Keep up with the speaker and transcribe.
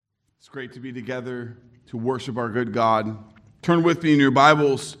It's great to be together to worship our good God. Turn with me in your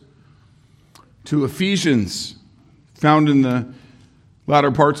Bibles to Ephesians, found in the latter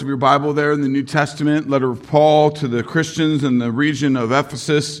parts of your Bible there in the New Testament. Letter of Paul to the Christians in the region of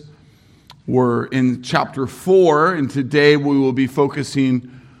Ephesus. We're in chapter 4, and today we will be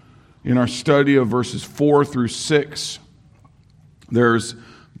focusing in our study of verses 4 through 6. There's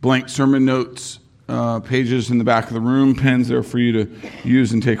blank sermon notes pages in the back of the room, pens there for you to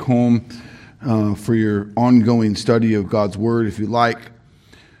use and take home for your ongoing study of God's Word, if you like.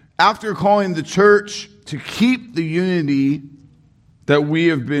 After calling the church to keep the unity that we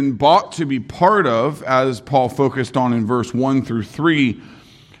have been bought to be part of, as Paul focused on in verse 1 through 3,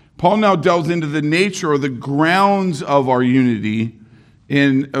 Paul now delves into the nature or the grounds of our unity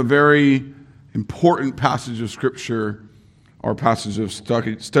in a very important passage of Scripture, our passage of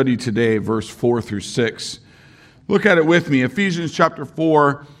study today, verse 4 through 6. Look at it with me. Ephesians chapter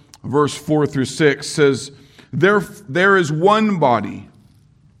 4, verse 4 through 6 says, There is one body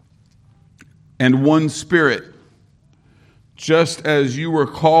and one Spirit, just as you were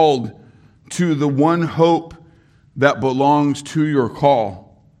called to the one hope that belongs to your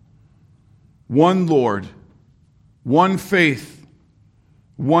call. One Lord, one faith,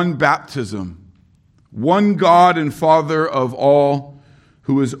 one baptism, one God and Father of all,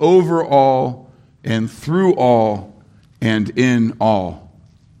 who is over all and through all and in all.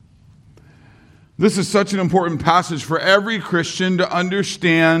 This is such an important passage for every Christian to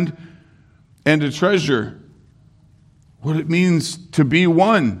understand and to treasure what it means to be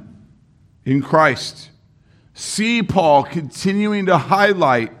one in Christ. See Paul continuing to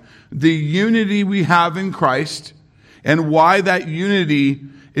highlight the unity we have in Christ and why that unity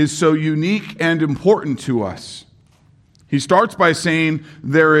is so unique and important to us. He starts by saying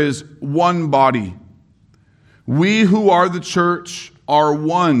there is one body. We who are the church are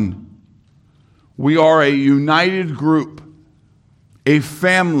one. We are a united group, a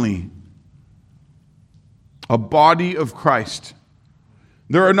family, a body of Christ.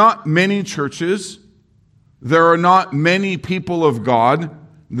 There are not many churches. There are not many people of God.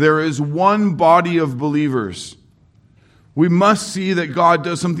 There is one body of believers. We must see that God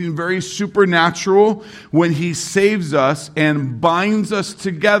does something very supernatural when He saves us and binds us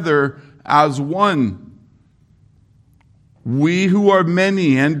together as one. We who are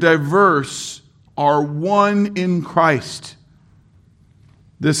many and diverse are one in Christ.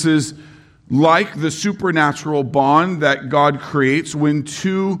 This is like the supernatural bond that God creates when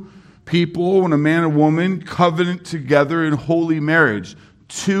two people, when a man and woman covenant together in holy marriage.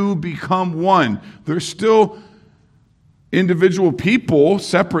 Two become one. They're still individual people,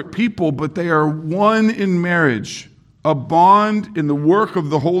 separate people, but they are one in marriage, a bond in the work of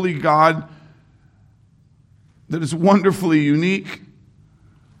the holy God that is wonderfully unique.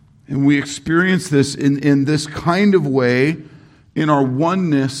 And we experience this in this kind of way in our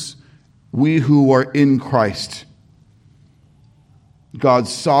oneness, we who are in Christ.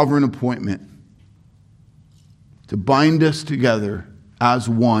 God's sovereign appointment to bind us together as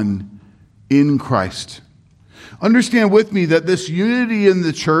one in Christ. Understand with me that this unity in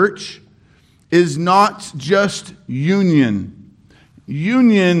the church is not just union.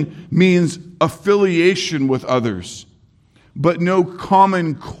 Union means affiliation with others, but no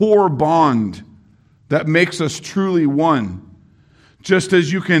common core bond that makes us truly one. Just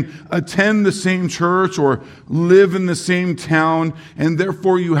as you can attend the same church or live in the same town, and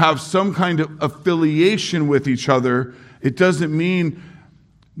therefore you have some kind of affiliation with each other, it doesn't mean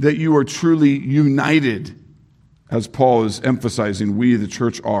that you are truly united. As Paul is emphasizing, we, the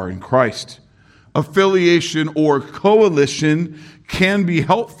church, are in Christ. Affiliation or coalition can be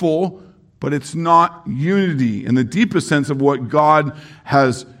helpful, but it's not unity in the deepest sense of what God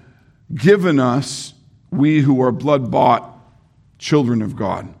has given us, we who are blood-bought children of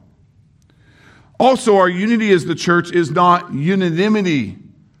God. Also, our unity as the church is not unanimity.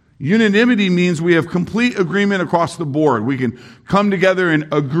 Unanimity means we have complete agreement across the board. We can come together and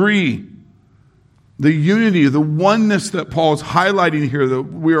agree. The unity, the oneness that Paul is highlighting here, that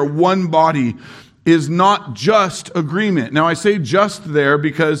we are one body, is not just agreement. Now, I say just there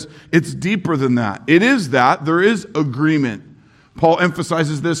because it's deeper than that. It is that. There is agreement. Paul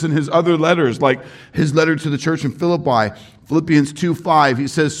emphasizes this in his other letters, like his letter to the church in Philippi, Philippians 2:5. He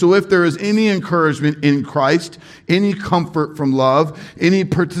says, So if there is any encouragement in Christ, any comfort from love, any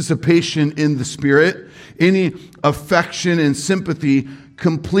participation in the Spirit, any affection and sympathy,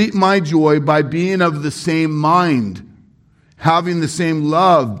 complete my joy by being of the same mind, having the same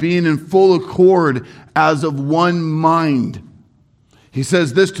love, being in full accord as of one mind. He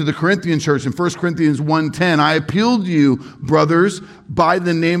says this to the Corinthian church in 1 Corinthians 1:10, I appeal to you, brothers, by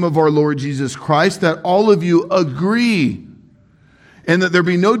the name of our Lord Jesus Christ, that all of you agree, and that there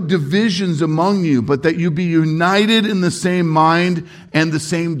be no divisions among you, but that you be united in the same mind and the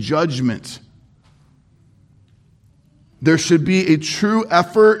same judgment. There should be a true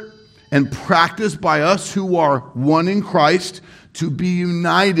effort and practice by us who are one in Christ to be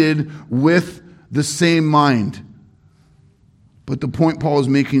united with the same mind. But the point Paul is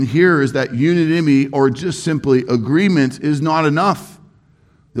making here is that unanimity, or just simply agreement, is not enough.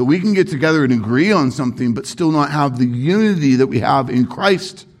 That we can get together and agree on something, but still not have the unity that we have in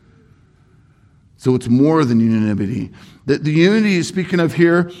Christ. So it's more than unanimity. The unity he's speaking of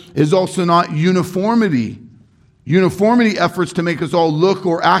here is also not uniformity. Uniformity efforts to make us all look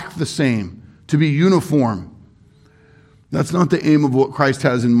or act the same, to be uniform. That's not the aim of what Christ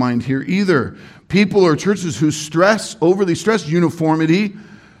has in mind here either. People or churches who overly stress uniformity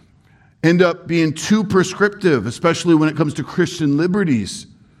end up being too prescriptive, especially when it comes to Christian liberties,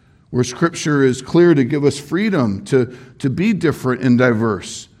 where Scripture is clear to give us freedom to be different and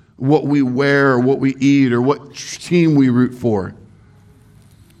diverse. What we wear, or what we eat, or what team we root for.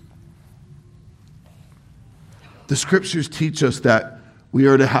 The Scriptures teach us that we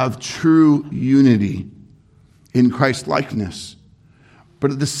are to have true unity in Christ likeness,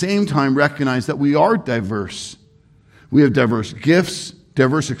 but at the same time recognize that we are diverse. We have diverse gifts,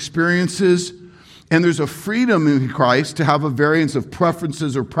 diverse experiences, and there's a freedom in Christ to have a variance of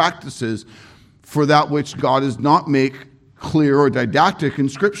preferences or practices for that which God does not make clear or didactic in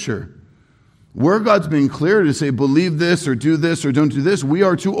Scripture. Where God's being clear to say, believe this or don't do this, we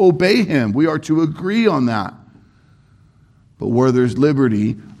are to obey Him. We are to agree on that. But where there's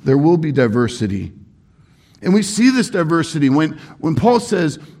liberty, there will be diversity. And we see this diversity when Paul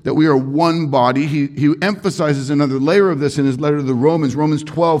says that we are one body. He emphasizes another layer of this in his letter to the Romans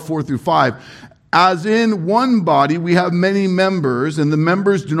 12, 4-5. As in one body, we have many members, and the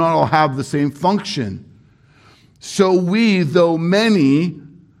members do not all have the same function. So we, though many,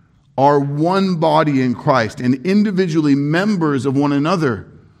 are one body in Christ, and individually members of one another.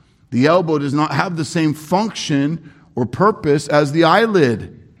 The elbow does not have the same function or purpose as the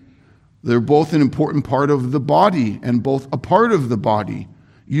eyelid. They're both an important part of the body and both a part of the body,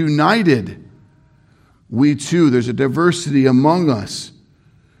 united. We too, there's a diversity among us.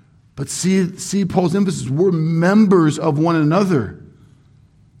 But see Paul's emphasis, we're members of one another.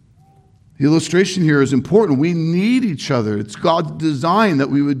 The illustration here is important. We need each other. It's God's design that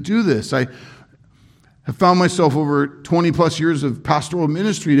we would do this. I have found myself over 20 plus years of pastoral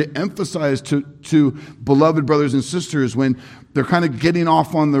ministry to emphasize to beloved brothers and sisters when they're kind of getting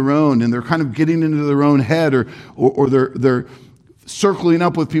off on their own and they're kind of getting into their own head or they're circling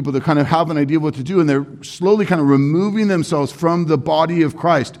up with people that kind of have an idea of what to do, and they're slowly kind of removing themselves from the body of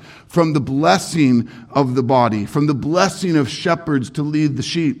Christ, from the blessing of the body, from the blessing of shepherds to lead the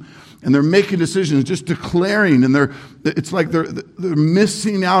sheep. And they're making decisions, just declaring, and it's like they're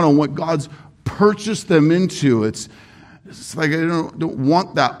missing out on what God's purchased them into. It's like I don't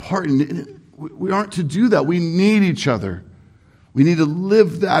want that part. And we aren't to do that. We need each other. We need to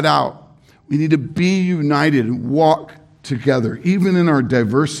live that out. We need to be united and walk together, even in our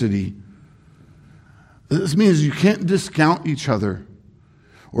diversity. This means you can't discount each other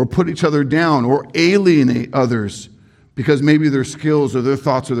or put each other down or alienate others because maybe their skills or their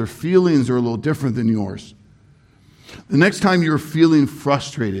thoughts or their feelings are a little different than yours. The next time you're feeling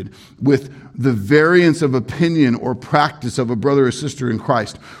frustrated with the variance of opinion or practice of a brother or sister in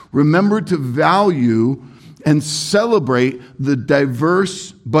Christ, remember to value and celebrate the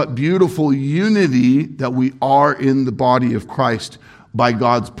diverse but beautiful unity that we are in the body of Christ by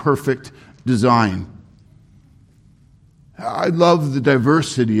God's perfect design. I love the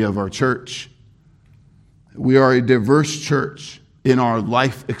diversity of our church. We are a diverse church in our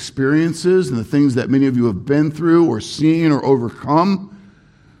life experiences and the things that many of you have been through or seen or overcome.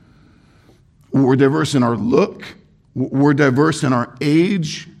 We're diverse in our look. We're diverse in our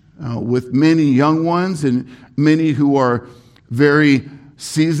age, with many young ones and many who are very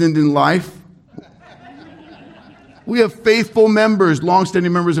seasoned in life. We have faithful members,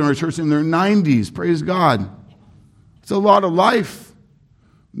 long-standing members in our church in their 90s. Praise God. It's a lot of life.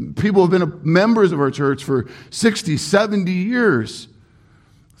 People have been members of our church for 60, 70 years.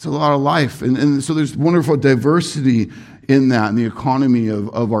 It's a lot of life. And so there's wonderful diversity in that, in the economy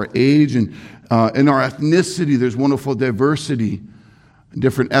of our age. And in our ethnicity, there's wonderful diversity.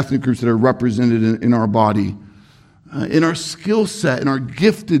 Different ethnic groups that are represented in our body. In our skill set, in our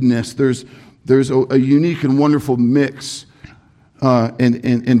giftedness, there's a unique and wonderful mix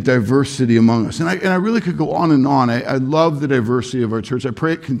and diversity among us. And I really could go on and on. I love the diversity of our church. I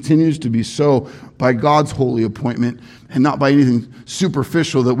pray it continues to be so by God's holy appointment and not by anything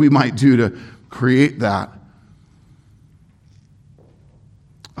superficial that we might do to create that.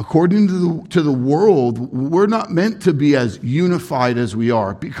 According to the world, we're not meant to be as unified as we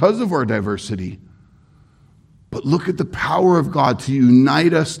are because of our diversity. But look at the power of God to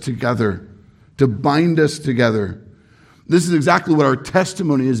unite us together, to bind us together. This is exactly what our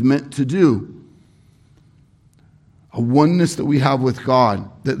testimony is meant to do. A oneness that we have with God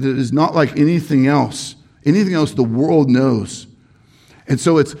that is not like anything else the world knows. And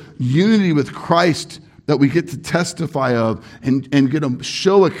so it's unity with Christ that we get to testify of and get to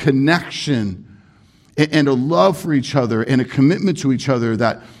show a connection and a love for each other and a commitment to each other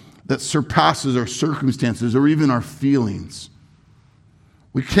that surpasses our circumstances or even our feelings.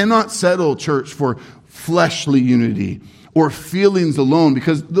 We cannot settle, church, for fleshly unity or feelings alone,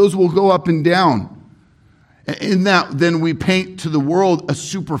 because those will go up and down. In that, then we paint to the world a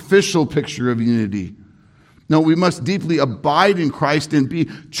superficial picture of unity. No, we must deeply abide in Christ and be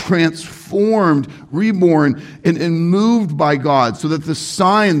transformed, reborn, and moved by God, so that the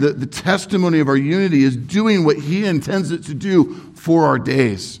sign, the testimony of our unity is doing what He intends it to do for our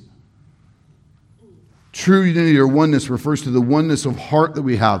days. True unity or oneness refers to the oneness of heart that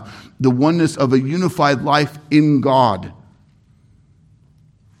we have, the oneness of a unified life in God.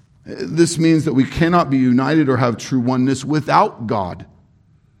 This means that we cannot be united or have true oneness without God.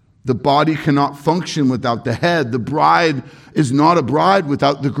 The body cannot function without the head. The bride is not a bride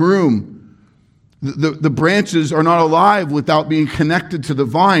without the groom. The branches are not alive without being connected to the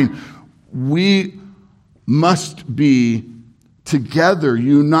vine. We must be together,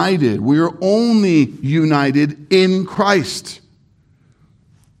 united. We are only united in Christ.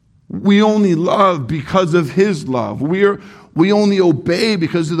 We only love because of His love. We only obey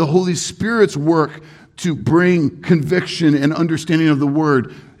because of the Holy Spirit's work to bring conviction and understanding of the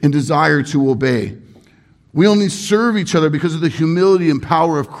Word and desire to obey. We only serve each other because of the humility and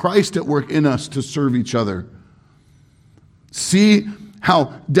power of Christ at work in us to serve each other. See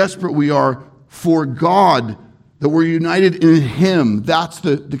how desperate we are for God, that we're united in Him. That's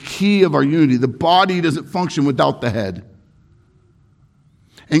the key of our unity. The body doesn't function without the head.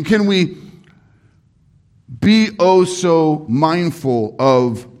 And can we be oh so mindful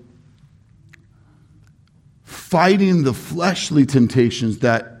of fighting the fleshly temptations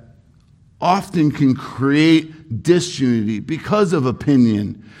that often can create disunity because of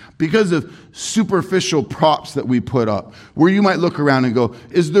opinion, because of superficial props that we put up, where you might look around and go,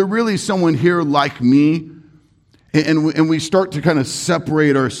 is there really someone here like me? And we start to kind of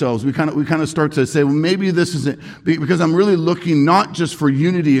separate ourselves. We kind of start to say, well, maybe this isn't, because I'm really looking not just for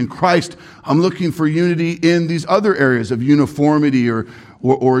unity in Christ, I'm looking for unity in these other areas of uniformity or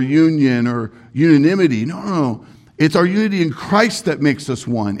union or unanimity. No. It's our unity in Christ that makes us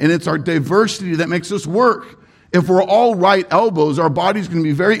one. And it's our diversity that makes us work. If we're all right elbows, our body's going to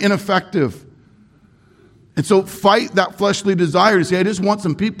be very ineffective. And so fight that fleshly desire to say, I just want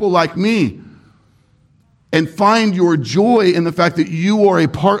some people like me. And find your joy in the fact that you are a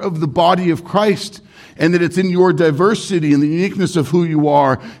part of the body of Christ, and that it's in your diversity and the uniqueness of who you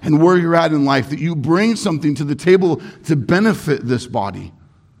are and where you're at in life that you bring something to the table to benefit this body.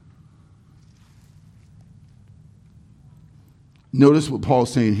 Notice what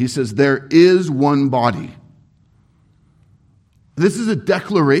Paul's saying. He says, there is one body. This is a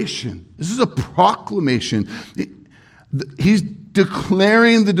declaration. This is a proclamation. He's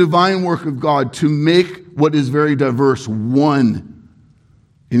declaring the divine work of God to make what is very diverse one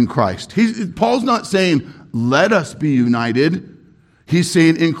in Christ. Paul's not saying, let us be united. He's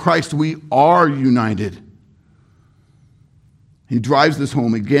saying, in Christ we are united. He drives this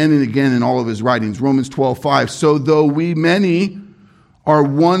home again and again in all of his writings. Romans 12:5. So though we many are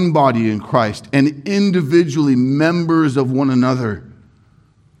one body in Christ and individually members of one another.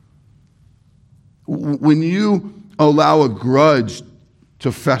 When you allow a grudge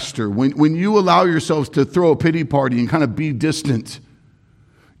to fester, when you allow yourselves to throw a pity party and kind of be distant,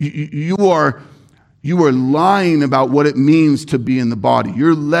 you are lying about what it means to be in the body.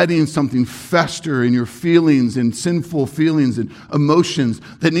 You're letting something fester in your feelings and sinful feelings and emotions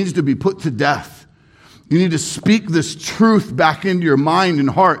that needs to be put to death. You need to speak this truth back into your mind and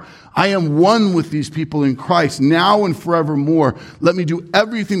heart. I am one with these people in Christ now and forevermore. Let me do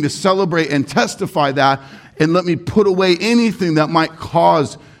everything to celebrate and testify that, and let me put away anything that might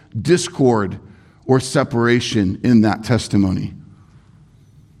cause discord or separation in that testimony.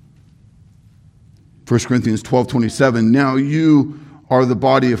 1 Corinthians 12:27, now you are the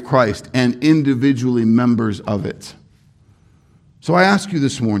body of Christ and individually members of it. So I ask you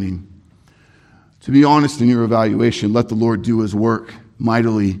this morning to be honest in your evaluation. Let the Lord do his work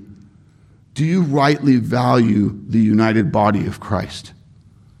mightily. Do you rightly value the united body of Christ?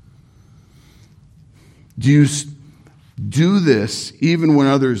 Do you do this even when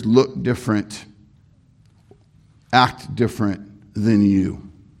others look different, act different than you?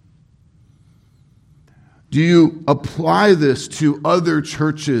 Do you apply this to other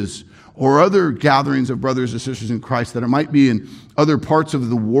churches or other gatherings of brothers and sisters in Christ that it might be in other parts of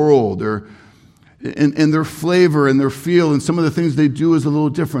the world, or in their flavor and their feel, and some of the things they do is a little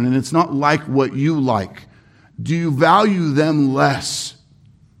different and it's not like what you like? Do you value them less?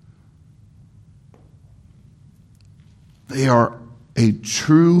 They are a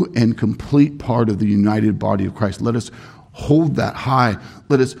true and complete part of the united body of Christ. Let us hold that high.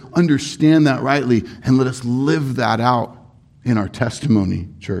 Let us understand that rightly, and let us live that out in our testimony,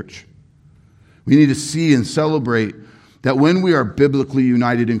 church. We need to see and celebrate that when we are biblically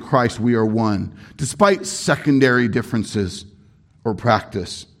united in Christ, we are one, despite secondary differences or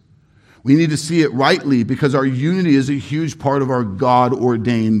practice. We need to see it rightly because our unity is a huge part of our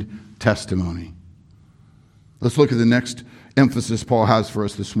God-ordained testimony. Let's look at the next emphasis Paul has for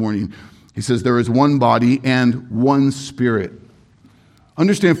us this morning. He says there is one body and one Spirit.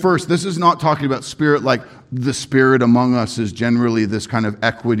 Understand first, this is not talking about spirit like the Spirit among us is generally this kind of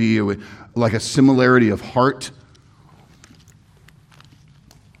equity, or like a similarity of heart.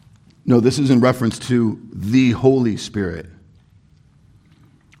 No, this is in reference to the Holy Spirit.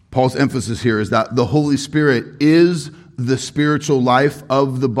 Paul's emphasis here is that the Holy Spirit is the spiritual life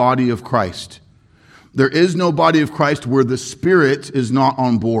of the body of Christ. There is no body of Christ where the Spirit is not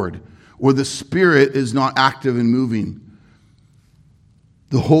on board, where the Spirit is not active and moving.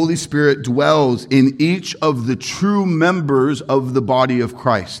 The Holy Spirit dwells in each of the true members of the body of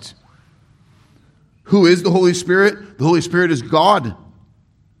Christ. Who is the Holy Spirit? The Holy Spirit is God.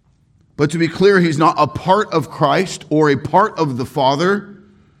 But to be clear, he's not a part of Christ or a part of the Father.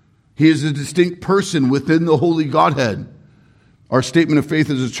 He is a distinct person within the Holy Godhead. Our statement of faith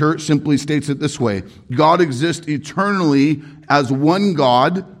as a church simply states it this way: God exists eternally as one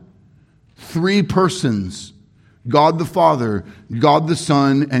God, three persons: God the Father, God the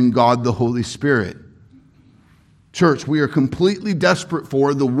Son, and God the Holy Spirit. Church, we are completely desperate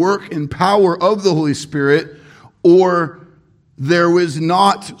for the work and power of the Holy Spirit, or there is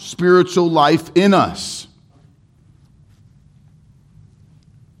not spiritual life in us.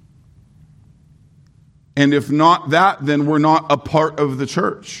 And if not that, then we're not a part of the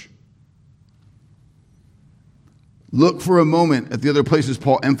church. Look for a moment at the other places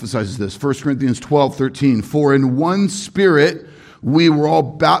Paul emphasizes this. 1 Corinthians 12:13. For in one Spirit we were all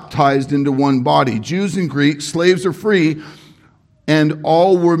baptized into one body, Jews and Greeks, slaves or free, and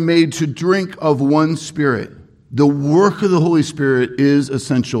all were made to drink of one Spirit. The work of the Holy Spirit is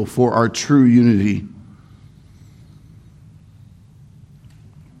essential for our true unity.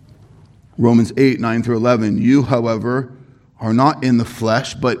 Romans 8:9-11. You, however, are not in the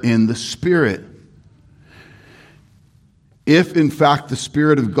flesh, but in the Spirit. If, in fact, the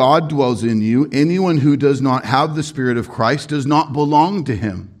Spirit of God dwells in you, anyone who does not have the Spirit of Christ does not belong to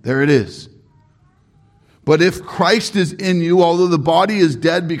him. There it is. But if Christ is in you, although the body is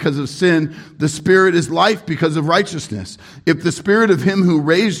dead because of sin, the Spirit is life because of righteousness. If the Spirit of him who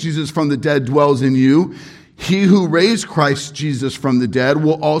raised Jesus from the dead dwells in you, he who raised Christ Jesus from the dead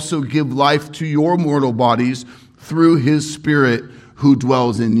will also give life to your mortal bodies through his Spirit who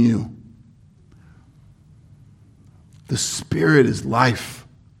dwells in you. The Spirit is life.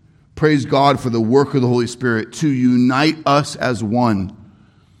 Praise God for the work of the Holy Spirit to unite us as one.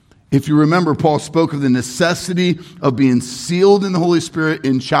 If you remember, Paul spoke of the necessity of being sealed in the Holy Spirit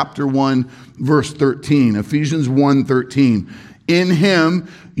in chapter 1, verse 13. Ephesians 1:13. In him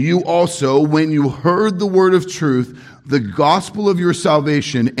you also, when you heard the word of truth, the gospel of your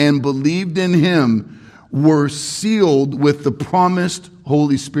salvation, and believed in him, were sealed with the promised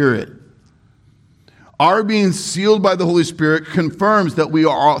Holy Spirit. Our being sealed by the Holy Spirit confirms that we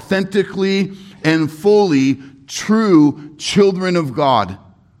are authentically and fully true children of God.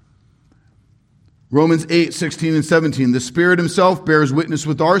 Romans 8:16-17. The Spirit himself bears witness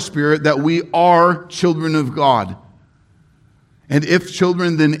with our spirit that we are children of God. And if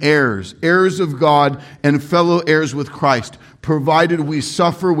children, then heirs, heirs of God and fellow heirs with Christ, provided we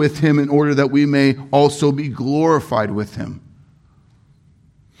suffer with him in order that we may also be glorified with him.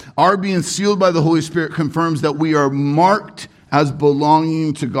 Our being sealed by the Holy Spirit confirms that we are marked as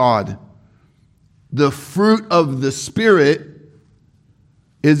belonging to God. The fruit of the Spirit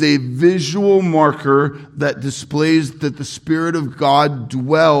is a visual marker that displays that the Spirit of God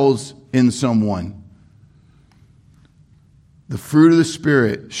dwells in someone. The fruit of the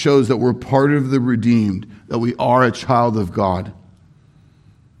Spirit shows that we're part of the redeemed, that we are a child of God.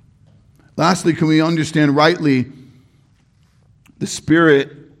 Lastly, can we understand rightly, the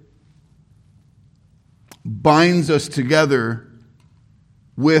Spirit binds us together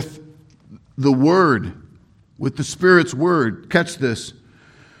with the Word, with the Spirit's Word. Catch this.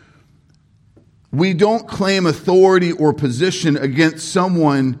 We don't claim authority or position against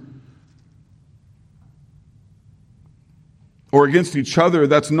someone or against each other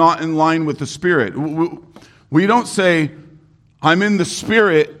that's not in line with the Spirit. We don't say, I'm in the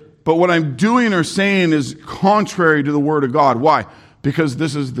Spirit, but what I'm doing or saying is contrary to the Word of God. Why? Because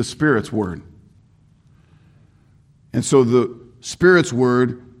this is the Spirit's Word. And so the Spirit's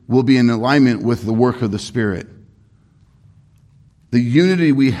Word will be in alignment with the work of the Spirit. The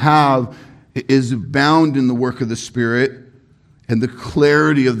unity we have is bound in the work of the Spirit and the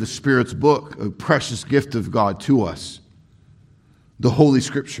clarity of the Spirit's book, a precious gift of God to us. The Holy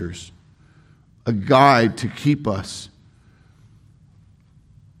Scriptures, a guide to keep us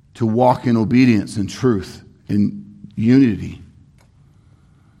to walk in obedience and truth, in unity.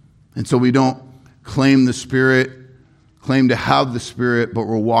 And so we don't claim the Spirit, claim to have the Spirit, but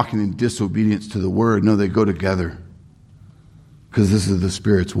we're walking in disobedience to the Word. No, they go together because this is the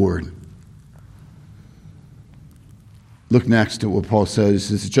Spirit's Word. Look next at what Paul says.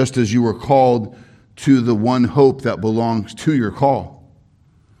 He says, just as you were called to the one hope that belongs to your call.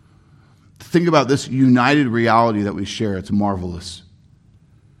 Think about this united reality that we share. It's marvelous.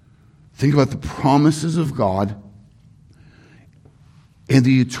 Think about the promises of God and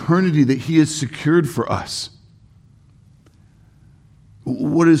the eternity that He has secured for us.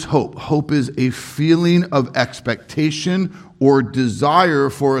 What is hope? Hope is a feeling of expectation or desire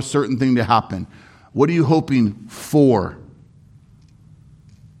for a certain thing to happen. What are you hoping for?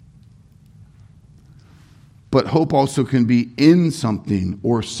 But hope also can be in something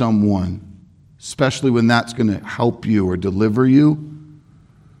or someone, especially when that's going to help you or deliver you.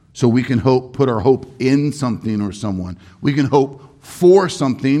 So we can put our hope in something or someone. We can hope for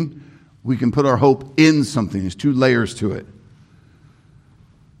something. We can put our hope in something. There's two layers to it.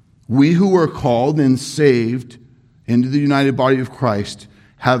 We who are called and saved into the united body of Christ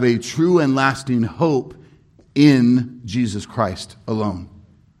have a true and lasting hope in Jesus Christ alone.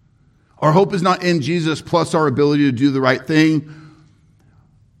 Our hope is not in Jesus plus our ability to do the right thing.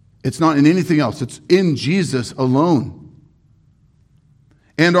 It's not in anything else. It's in Jesus alone.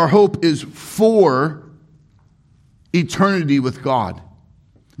 And our hope is for eternity with God.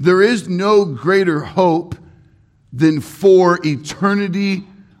 There is no greater hope than for eternity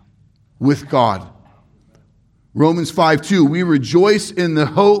with God. Romans 5:2, we rejoice in the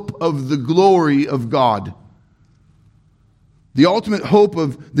hope of the glory of God. The ultimate hope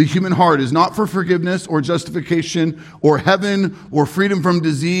of the human heart is not for forgiveness or justification or heaven or freedom from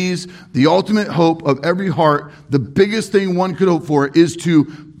disease. The ultimate hope of every heart, the biggest thing one could hope for, is to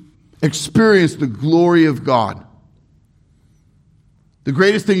experience the glory of God. The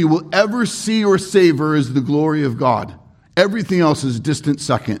greatest thing you will ever see or savor is the glory of God. Everything else is a distant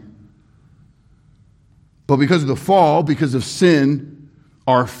second. But because of the fall, because of sin,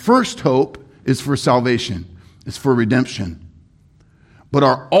 our first hope is for salvation. It's for redemption. But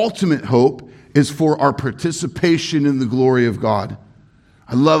our ultimate hope is for our participation in the glory of God.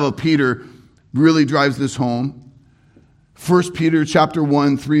 I love how Peter really drives this home. 1 Peter chapter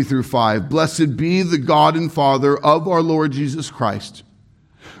 1, 3 through 5. Blessed be the God and Father of our Lord Jesus Christ.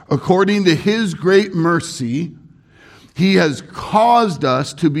 According to His great mercy, He has caused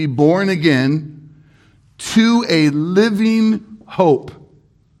us to be born again to a living hope.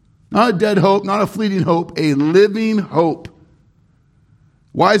 Not a dead hope, not a fleeting hope, a living hope.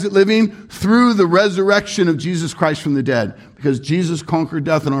 Why is it living? Through the resurrection of Jesus Christ from the dead. Because Jesus conquered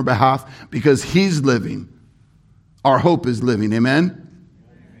death on our behalf. Because He's living. Our hope is living. Amen?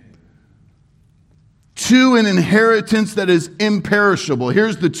 To an inheritance that is imperishable.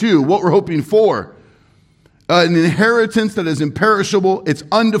 Here's the two. What we're hoping for. An inheritance that is imperishable. It's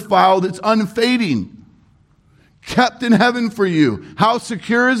undefiled. It's unfading. Kept in heaven for you. How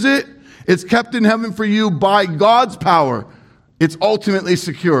secure is it? It's kept in heaven for you by God's power. It's ultimately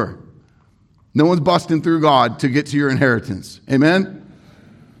secure. No one's busting through God to get to your inheritance. Amen?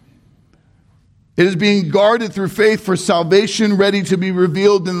 It is being guarded through faith for salvation, ready to be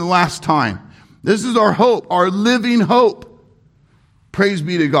revealed in the last time. This is our hope, our living hope. Praise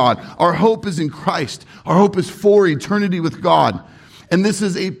be to God. Our hope is in Christ. Our hope is for eternity with God. And this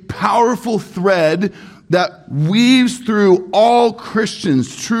is a powerful thread that weaves through all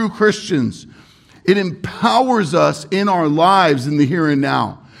Christians, true Christians. It empowers us in our lives in the here and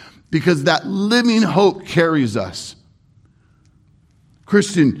now because that living hope carries us.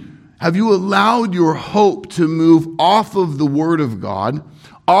 Christian, have you allowed your hope to move off of the Word of God,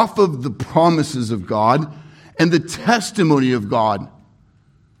 off of the promises of God, and the testimony of God,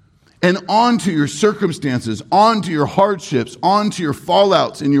 and onto your circumstances, onto your hardships, onto your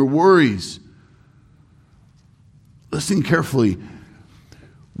fallouts and your worries? Listen carefully.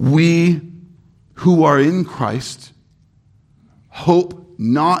 We who are in Christ hope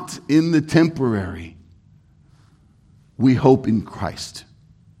not in the temporary. We hope in Christ.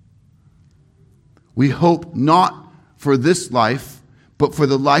 We hope not for this life, but for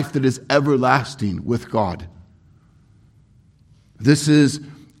the life that is everlasting with God. This is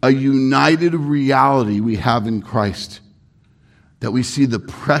a united reality we have in Christ, that we see the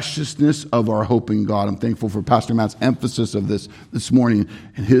preciousness of our hope in God. I'm thankful for Pastor Matt's emphasis of this morning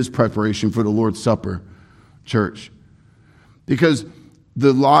and his preparation for the Lord's Supper, church. Because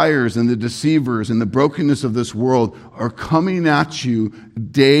the liars and the deceivers and the brokenness of this world are coming at you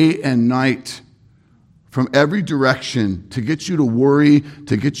day and night from every direction to get you to worry,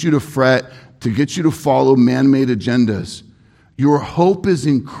 to get you to fret, to get you to follow man-made agendas. Your hope is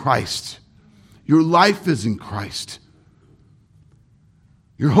in Christ. Your life is in Christ.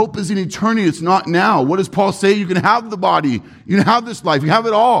 Your hope is in eternity. It's not now. What does Paul say? You can have the body. You can have this life. You have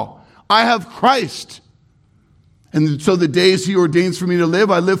it all. I have Christ. And so the days he ordains for me to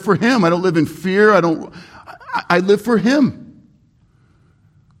live, I live for him. I don't live in fear. I live for him.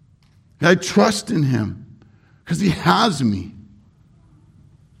 I trust in him because he has me.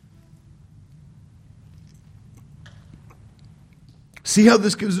 See how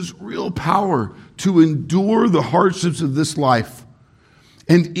this gives us real power to endure the hardships of this life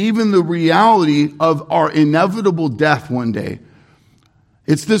and even the reality of our inevitable death one day.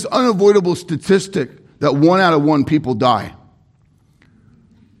 It's this unavoidable statistic that 1 out of 1 people die.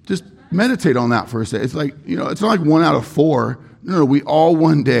 Just meditate on that for a second. It's like, it's not like 1 out of 4. No, we all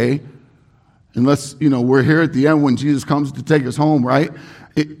one day, unless, we're here at the end when Jesus comes to take us home, right?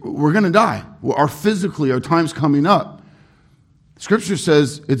 We're going to die. Our time's coming up. Scripture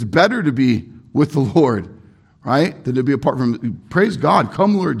says it's better to be with the Lord, right, than to be apart from him. Praise God.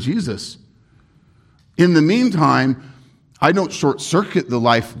 Come, Lord Jesus. In the meantime, I don't short-circuit the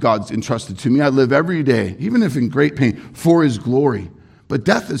life God's entrusted to me. I live every day, even if in great pain, for his glory. But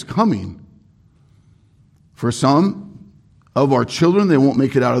death is coming. For some of our children, they won't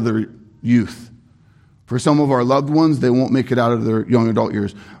make it out of their youth. For some of our loved ones, they won't make it out of their young adult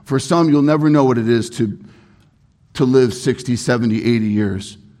years. For some, you'll never know what it is to live 60, 70, 80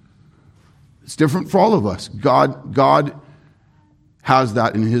 years. It's different for all of us. God has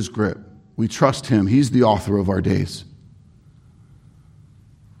that in his grip. We trust him. He's the author of our days.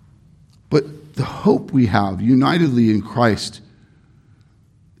 But the hope we have unitedly in Christ,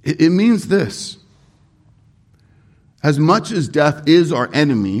 it means this. As much as death is our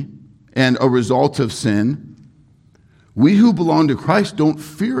enemy and a result of sin, we who belong to Christ don't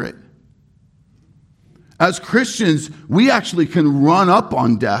fear it. As Christians, we actually can run up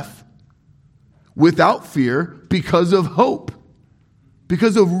on death without fear because of hope,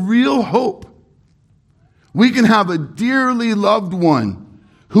 because of real hope. We can have a dearly loved one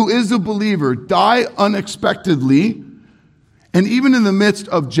who is a believer die unexpectedly, and even in the midst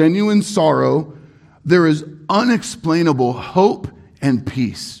of genuine sorrow, there is unexplainable hope and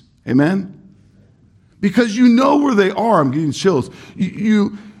peace. Amen? Because you know where they are. I'm getting chills.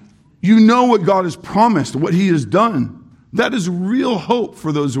 You know what God has promised, what he has done. That is real hope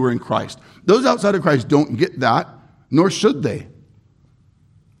for those who are in Christ. Those outside of Christ don't get that, nor should they.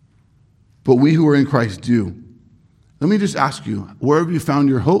 But we who are in Christ do. Let me just ask you, where have you found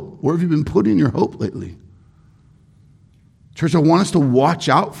your hope? Where have you been putting your hope lately? Church, I want us to watch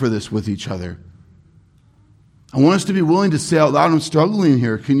out for this with each other. I want us to be willing to say out loud, I'm struggling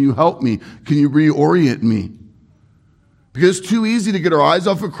here. Can you help me? Can you reorient me? Because it's too easy to get our eyes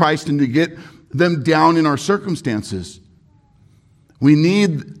off of Christ and to get them down in our circumstances. We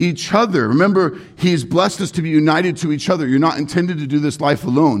need each other. Remember, he's blessed us to be united to each other. You're not intended to do this life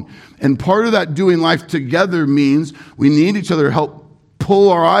alone. And part of that doing life together means we need each other to help pull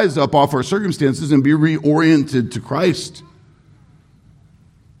our eyes up off our circumstances and be reoriented to Christ.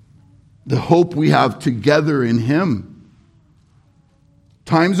 The hope we have together in him.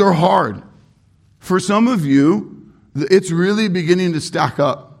 Times are hard. For some of you, it's really beginning to stack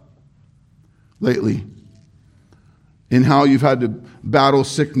up lately in how you've had to battle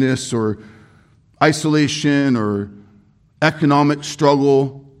sickness or isolation or economic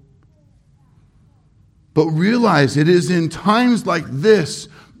struggle. But realize it is in times like this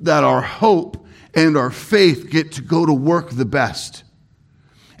that our hope and our faith get to go to work the best.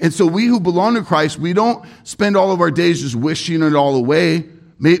 And so we who belong to Christ, we don't spend all of our days just wishing it all away.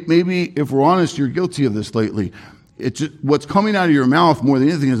 Maybe, if we're honest, you're guilty of this lately. It's just, what's coming out of your mouth more than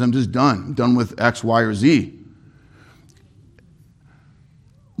anything is, I'm just done. I'm done with X, Y, or Z.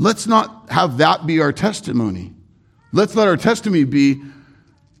 Let's not have that be our testimony. Let's let our testimony be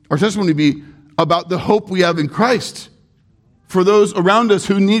about the hope we have in Christ for those around us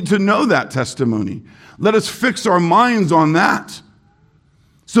who need to know that testimony. Let us fix our minds on that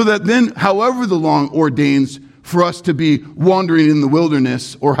so that then, however the Lord ordains for us to be wandering in the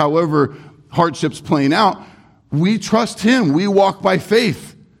wilderness or however hardships playing out, we trust him. We walk by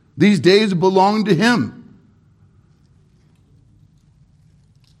faith. These days belong to him.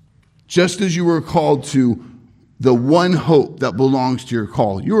 Just as you were called to the one hope that belongs to your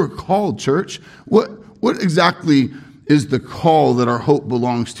call. You are called, church. What exactly is the call that our hope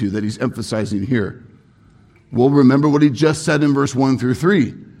belongs to that he's emphasizing here? Well, remember what he just said in verse 1 through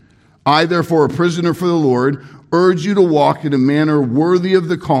 3. I, therefore, a prisoner for the Lord, urge you to walk in a manner worthy of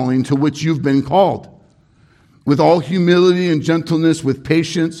the calling to which you've been called, with all humility and gentleness, with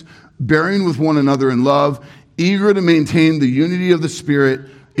patience, bearing with one another in love, eager to maintain the unity of the Spirit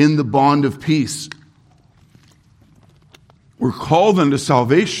in the bond of peace. We're called unto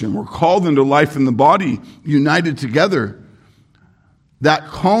salvation. We're called unto life in the body, united together. That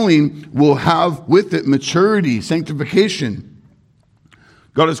calling will have with it maturity, sanctification.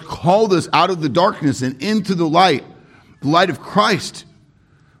 God has called us out of the darkness and into the light of Christ.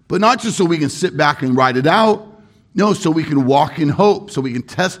 But not just so we can sit back and ride it out. No, so we can walk in hope, so we can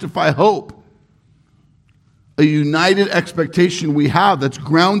testify hope. A united expectation we have that's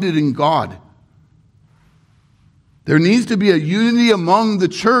grounded in God. There needs to be a unity among the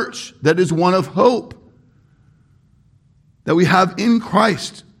church that is one of hope that we have in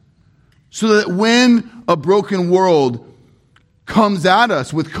Christ, so that when a broken world comes at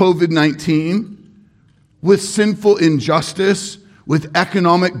us with COVID-19, with sinful injustice, with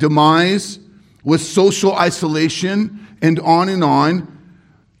economic demise, with social isolation, and on,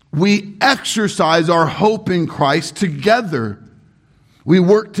 we exercise our hope in Christ together. We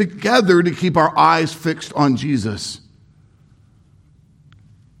work together to keep our eyes fixed on Jesus.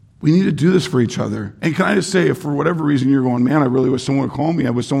 We need to do this for each other. And can I just say, if for whatever reason you're going, man, I really wish someone would call me. I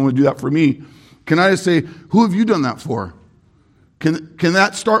wish someone would do that for me. Can I just say, who have you done that for? Can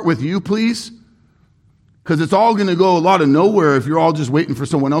that start with you, please? Because it's all going to go a lot of nowhere if you're all just waiting for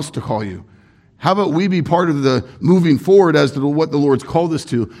someone else to call you. How about we be part of the moving forward as to what the Lord's called us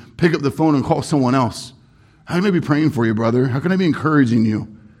to? Pick up the phone and call someone else. How can I be praying for you, brother? How can I be encouraging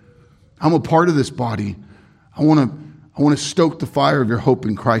you? I'm a part of this body. I want to stoke the fire of your hope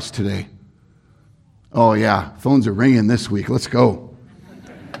in Christ today. Oh yeah, phones are ringing this week. Let's go.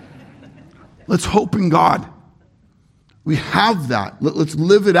 Let's hope in God. We have that. Let's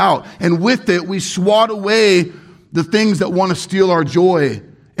live it out. And with it, we swat away the things that want to steal our joy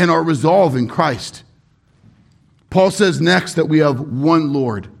and our resolve in Christ. Paul says next that we have one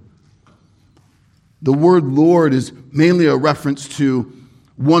Lord. The word Lord is mainly a reference to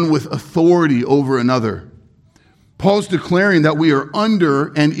one with authority over another. Paul's declaring that we are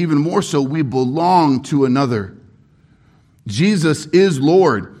under, and even more so, we belong to another. Jesus is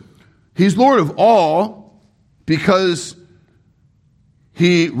Lord. He's Lord of all because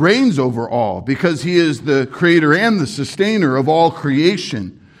he reigns over all, because he is the creator and the sustainer of all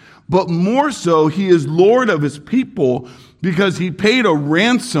creation. But more so, he is Lord of his people because he paid a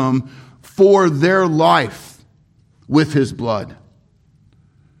ransom for their life with his blood.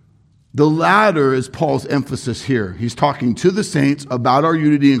 The latter is Paul's emphasis here. He's talking to the saints about our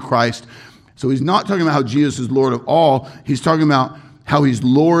unity in Christ. So he's not talking about how Jesus is Lord of all. He's talking about how he's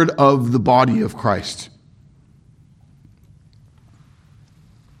Lord of the body of Christ.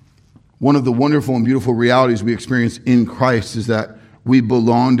 One of the wonderful and beautiful realities we experience in Christ is that we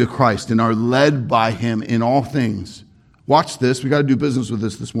belong to Christ and are led by him in all things. Watch this. We got to do business with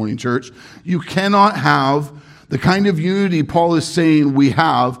this morning, church. You cannot have the kind of unity Paul is saying we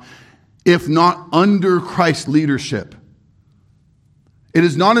have if not under Christ's leadership. It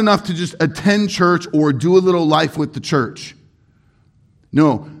is not enough to just attend church or do a little life with the church.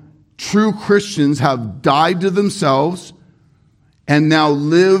 No, true Christians have died to themselves and now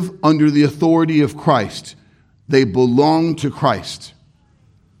live under the authority of Christ. They belong to Christ.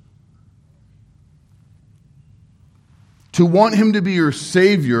 To want him to be your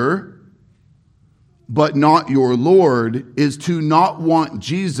Savior, but not your Lord, is to not want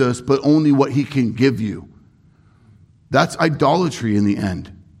Jesus, but only what he can give you. That's idolatry in the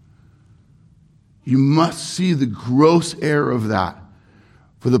end. You must see the gross error of that.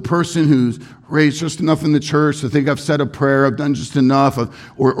 For the person who's raised just enough in the church to think I've said a prayer, I've done just enough,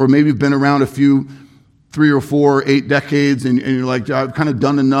 or maybe been around 3 or 4, 8 decades, and you're like, I've kind of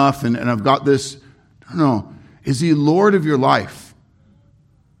done enough, and I've got this. No. Is he Lord of your life?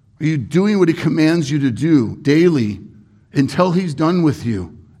 Are you doing what he commands you to do daily until he's done with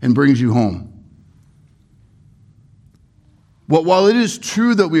you and brings you home? Well, while it is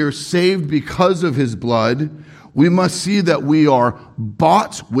true that we are saved because of his blood, we must see that we are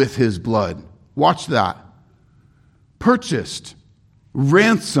bought with his blood. Watch that. Purchased,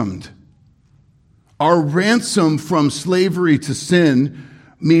 ransomed. Our ransom from slavery to sin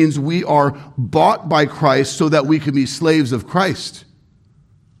means we are bought by Christ so that we can be slaves of Christ.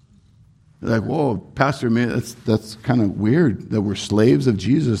 You're like, whoa, Pastor, man, that's kind of weird that we're slaves of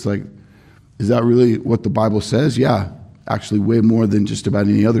Jesus. Like, is that really what the Bible says? Yeah. Actually, way more than just about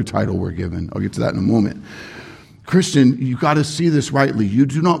any other title we're given. I'll get to that in a moment. Christian, you got to see this rightly. You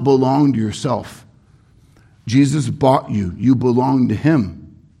do not belong to yourself. Jesus bought you. You belong to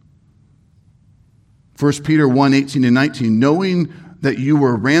him. 1 Peter 1:18-19, knowing that you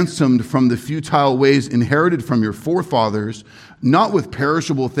were ransomed from the futile ways inherited from your forefathers, not with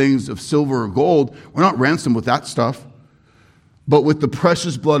perishable things of silver or gold. We're not ransomed with that stuff, but with the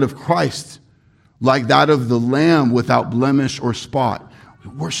precious blood of Christ, like that of the Lamb without blemish or spot.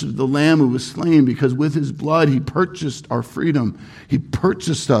 We worship the Lamb who was slain because with his blood he purchased our freedom. He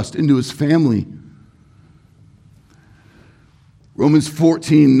purchased us into his family. Romans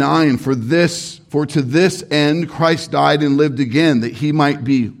 14:9, for to this end Christ died and lived again, that he might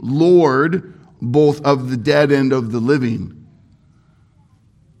be Lord both of the dead and of the living.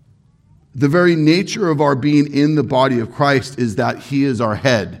 The very nature of our being in the body of Christ is that he is our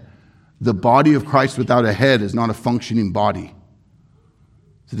head. The body of Christ without a head is not a functioning body.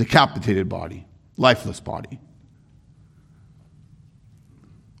 It's a decapitated body, lifeless body.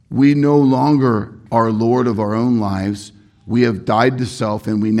 We no longer are Lord of our own lives. We have died to self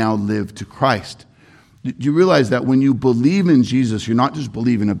and we now live to Christ. Do you realize that when you believe in Jesus, you're not just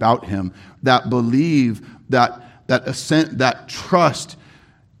believing about him, that believe, that assent, that trust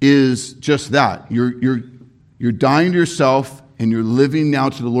is just that. You're dying to yourself and you're living now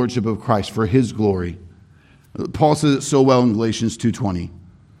to the lordship of Christ for his glory. Paul says it so well in Galatians 2:20.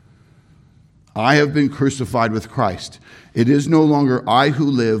 I have been crucified with Christ. It is no longer I who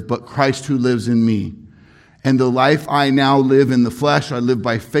live, but Christ who lives in me. And the life I now live in the flesh, I live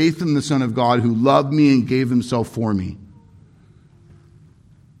by faith in the Son of God who loved me and gave himself for me.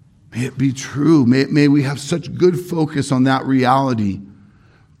 May it be true. May we have such good focus on that reality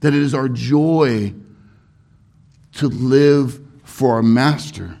that it is our joy to live for our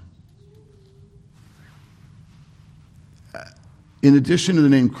Master. In addition to the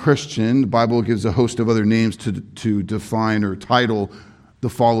name Christian, the Bible gives a host of other names to define or title the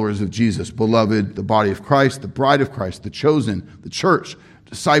followers of Jesus. Beloved, the body of Christ, the bride of Christ, the chosen, the church,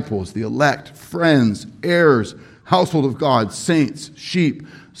 disciples, the elect, friends, heirs, household of God, saints, sheep,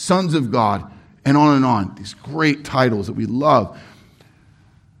 sons of God, and on and on. These great titles that we love.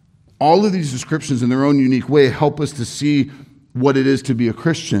 All of these descriptions in their own unique way help us to see what it is to be a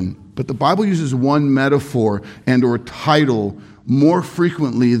Christian. But the Bible uses one metaphor and or title more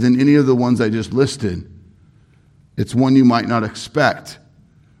frequently than any of the ones I just listed. It's one you might not expect,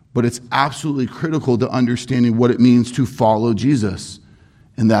 but it's absolutely critical to understanding what it means to follow Jesus,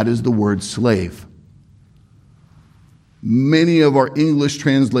 and that is the word slave. Many of our English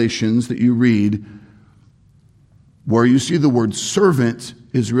translations that you read, where you see the word servant,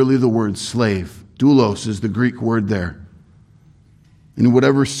 is really the word slave. Doulos is the Greek word there. And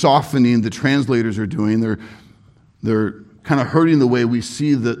whatever softening the translators are doing, they're kind of hurting the way we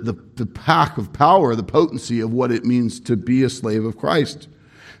see the pack of power, the potency of what it means to be a slave of Christ.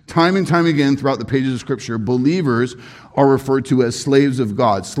 Time and time again throughout the pages of Scripture, believers are referred to as slaves of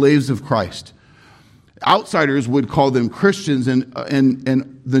God, slaves of Christ. Outsiders would call them Christians, and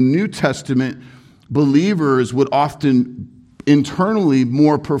the New Testament believers would often internally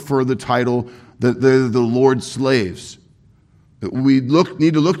more prefer the title that they're the Lord's slaves. We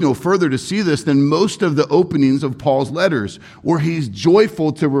need to look no further to see this than most of the openings of Paul's letters, where he's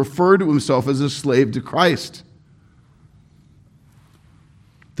joyful to refer to himself as a slave to Christ.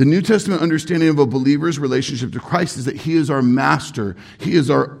 The New Testament understanding of a believer's relationship to Christ is that he is our master, he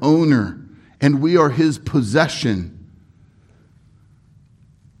is our owner, and we are his possession.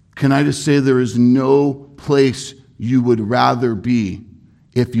 Can I just say there is no place you would rather be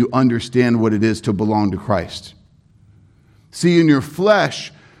if you understand what it is to belong to Christ? See, in your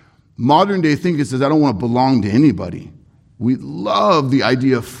flesh, modern day thinking says, I don't want to belong to anybody. We love the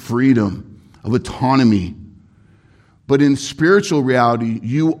idea of freedom, of autonomy. But in spiritual reality,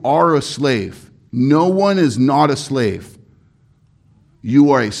 you are a slave. No one is not a slave.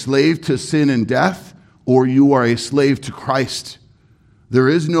 You are a slave to sin and death, or you are a slave to Christ. There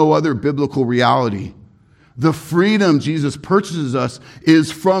is no other biblical reality. The freedom Jesus purchases us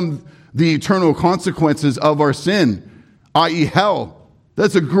is from the eternal consequences of our sin, i.e. hell.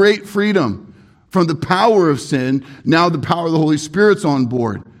 That's a great freedom. From the power of sin, now the power of the Holy Spirit's on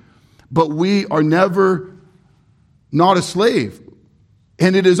board. But we are never not a slave.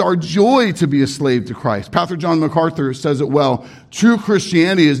 And it is our joy to be a slave to Christ. Pastor John MacArthur says it well. True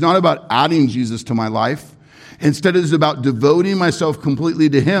Christianity is not about adding Jesus to my life. Instead, it is about devoting myself completely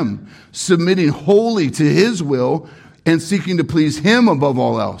to Him, submitting wholly to His will, and seeking to please Him above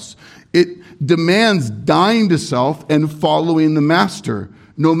all else. It demands dying to self and following the Master,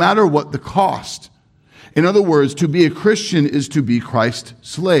 no matter what the cost. In other words, to be a Christian is to be Christ's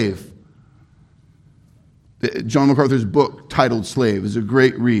slave. John MacArthur's book titled Slave is a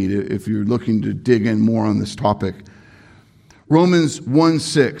great read if you're looking to dig in more on this topic. Romans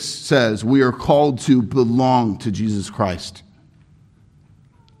 1:6 says we are called to belong to Jesus Christ.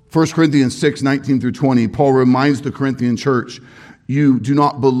 1 Corinthians 6:19 through 20, Paul reminds the Corinthian church, you do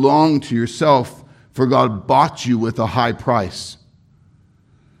not belong to yourself, for God bought you with a high price.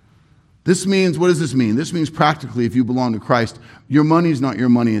 This means, what does this mean? This means practically, if you belong to Christ, your money is not your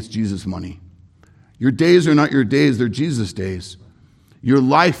money, it's Jesus' money. Your days are not your days, they're Jesus' days. Your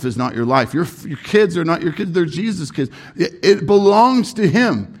life is not your life. Your kids are not your kids, they're Jesus' kids. It belongs to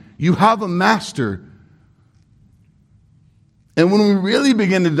Him. You have a master. And when we really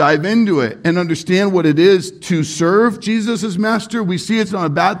begin to dive into it and understand what it is to serve Jesus as master, we see it's not a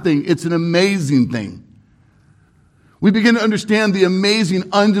bad thing, it's an amazing thing. We begin to understand the amazing,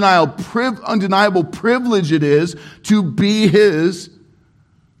 undeniable privilege it is to be His.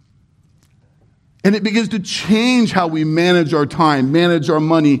 And it begins to change how we manage our time, manage our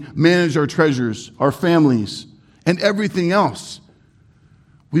money, manage our treasures, our families, and everything else.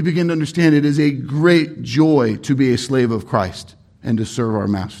 We begin to understand it is a great joy to be a slave of Christ and to serve our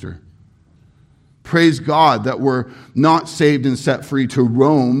Master. Praise God that we're not saved and set free to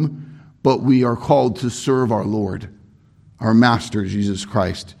roam, but we are called to serve our Lord, our Master, Jesus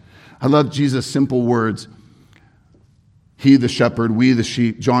Christ. I love Jesus' simple words. He the shepherd, we the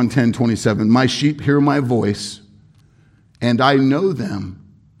sheep. John 10:27. My sheep hear my voice, and I know them,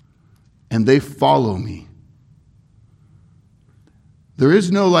 and they follow me. There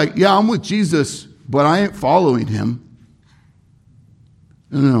is no yeah, I'm with Jesus, but I ain't following Him.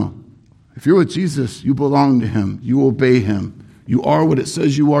 No. If you're with Jesus, you belong to Him. You obey Him. You are what it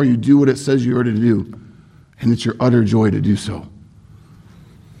says you are. You do what it says you are to do. And it's your utter joy to do so.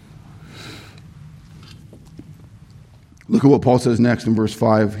 Look at what Paul says next in verse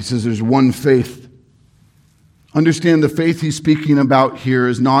 5. He says there's one faith. Understand the faith he's speaking about here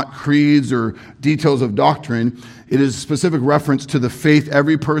is not creeds or details of doctrine. It is a specific reference to the faith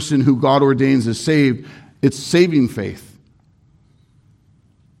every person who God ordains is saved. It's saving faith.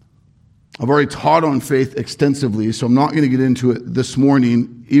 I've already taught on faith extensively, so I'm not going to get into it this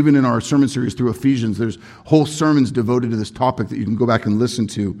morning. Even in our sermon series through Ephesians, there's whole sermons devoted to this topic that you can go back and listen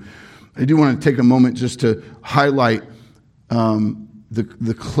to. I do want to take a moment just to highlight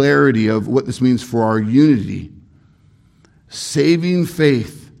the clarity of what this means for our unity. Saving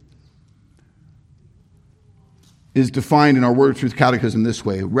faith is defined in our Word of Truth Catechism this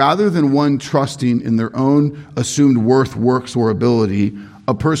way. Rather than one trusting in their own assumed worth, works, or ability,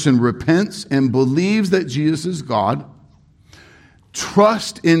 a person repents and believes that Jesus is God,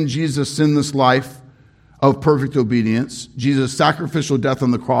 trust in Jesus' sinless life of perfect obedience, Jesus' sacrificial death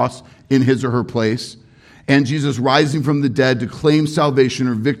on the cross in his or her place, and Jesus rising from the dead to claim salvation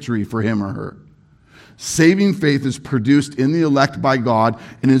or victory for him or her. Saving faith is produced in the elect by God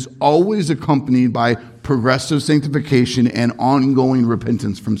and is always accompanied by progressive sanctification and ongoing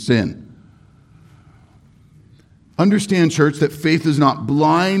repentance from sin. Understand, church, that faith is not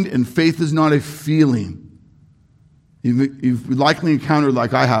blind and faith is not a feeling. You've likely encountered,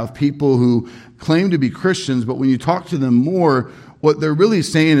 like I have, people who claim to be Christians, but when you talk to them more, what they're really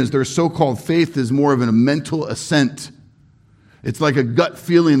saying is their so-called faith is more of a mental assent. It's like a gut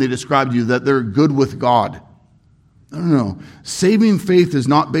feeling they describe to you that they're good with God. No. Saving faith is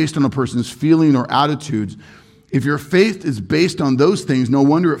not based on a person's feeling or attitudes. If your faith is based on those things, no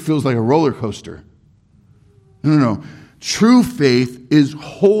wonder it feels like a roller coaster. No. True faith is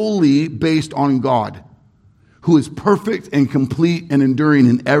wholly based on God, who is perfect and complete and enduring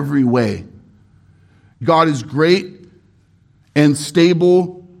in every way. God is great and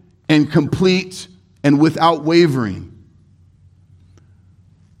stable and complete and without wavering.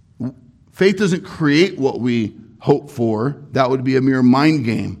 Faith doesn't create what we hope for, that would be a mere mind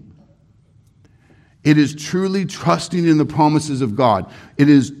game. It is truly trusting in the promises of God. It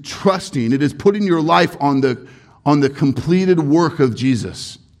is trusting. It is putting your life on the completed work of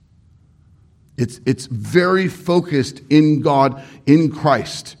Jesus. It's very focused in God, in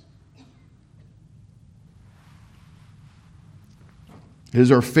Christ. It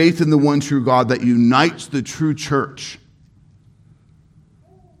is our faith in the one true God that unites the true church.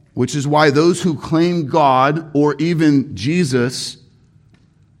 Which is why those who claim God or even Jesus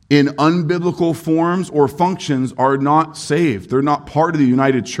in unbiblical forms or functions are not saved. They're not part of the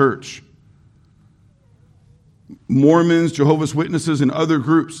united church. Mormons, Jehovah's Witnesses, and other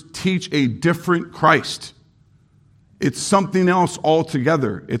groups teach a different Christ. It's something else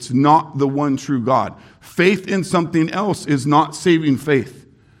altogether. It's not the one true God. Faith in something else is not saving faith.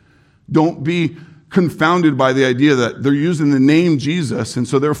 Don't be confounded by the idea that they're using the name Jesus and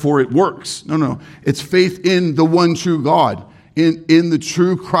so therefore it works. No. It's faith in the one true God, in the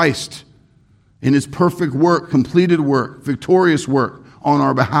true Christ, in his perfect work, completed work, victorious work on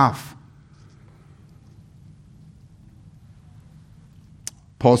our behalf.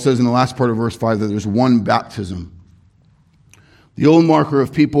 Paul says in the last part of verse 5 that there's one baptism. The old marker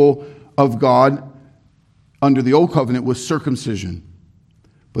of people of God under the old covenant was circumcision.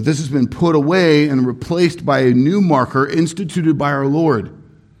 But this has been put away and replaced by a new marker instituted by our Lord.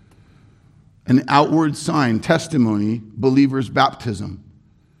 An outward sign, testimony, believer's baptism.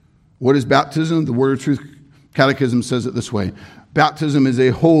 What is baptism? The Word of Truth Catechism says it this way. Baptism is a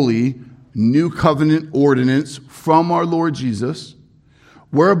holy, new covenant ordinance from our Lord Jesus,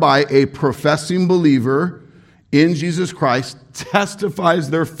 whereby a professing believer in Jesus Christ testifies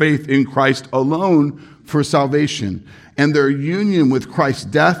their faith in Christ alone for salvation and their union with Christ's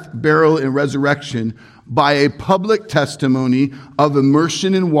death, burial, and resurrection by a public testimony of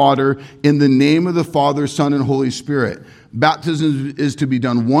immersion in water in the name of the Father, Son, and Holy Spirit. Baptism is to be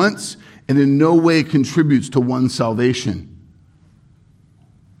done once and in no way contributes to one's salvation.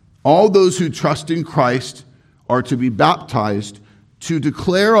 All those who trust in Christ are to be baptized to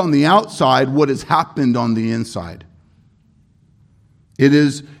declare on the outside what has happened on the inside. It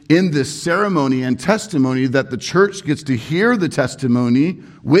is in this ceremony and testimony that the church gets to hear the testimony,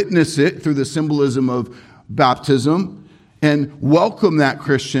 witness it through the symbolism of baptism, and welcome that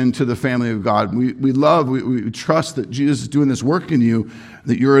Christian to the family of God. We trust that Jesus is doing this work in you,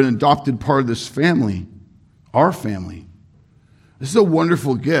 that you're an adopted part of this family, our family. This is a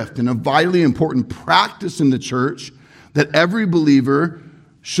wonderful gift and a vitally important practice in the church that every believer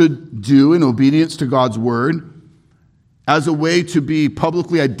should do in obedience to God's word as a way to be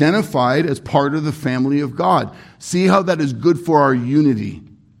publicly identified as part of the family of God. See how that is good for our unity.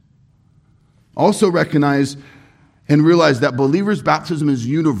 Also recognize and realize that believers' baptism is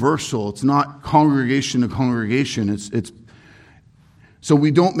universal. It's not congregation to congregation. So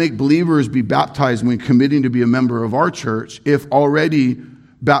we don't make believers be baptized when committing to be a member of our church if already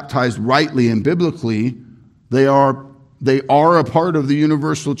baptized rightly and biblically, they are a part of the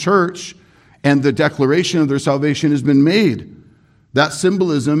universal church, and the declaration of their salvation has been made. That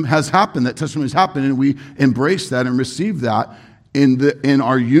symbolism has happened, that testimony has happened, and we embrace that and receive that in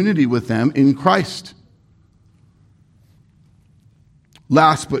our unity with them in Christ.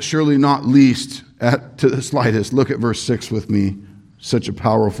 Last but surely not least, to the slightest, look at verse 6 with me. Such a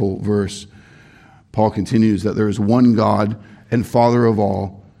powerful verse. Paul continues that there is one God and Father of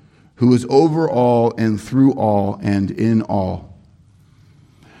all, who is over all and through all and in all.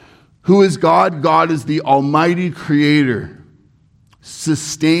 Who is God? God is the almighty creator,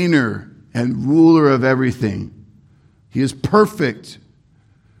 sustainer, and ruler of everything. He is perfect,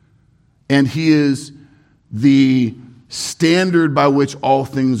 and he is the standard by which all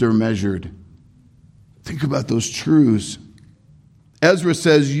things are measured. Think about those truths. Ezra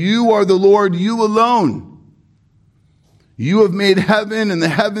says, "You are the Lord, you alone. You have made heaven and the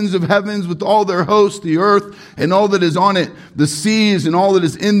heavens of heavens with all their hosts, the earth and all that is on it, the seas and all that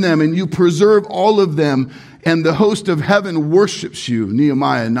is in them, and you preserve all of them, and the host of heaven worships you."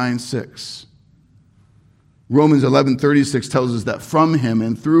 Nehemiah 9:6. Romans 11:36 tells us that from him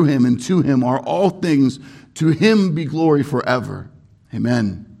and through him and to him are all things. To him be glory forever.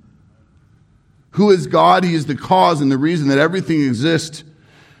 Amen. Who is God? He is the cause and the reason that everything exists.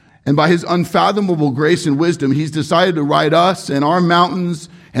 And by his unfathomable grace and wisdom, he's decided to write us and our mountains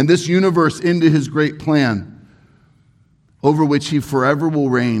and this universe into his great plan, over which he forever will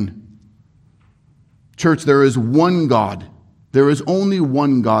reign. Church, there is one God. There is only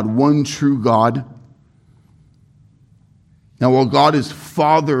one God, one true God. Now, while God is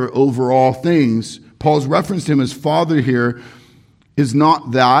Father over all things, Paul's reference to him as Father here is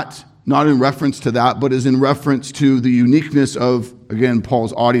not that not in reference to that, but is in reference to the uniqueness of, again,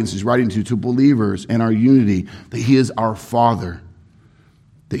 Paul's audience is writing to believers and our unity, that he is our Father,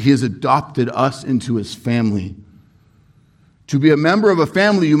 that he has adopted us into his family. To be a member of a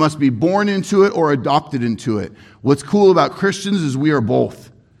family, you must be born into it or adopted into it. What's cool about Christians is we are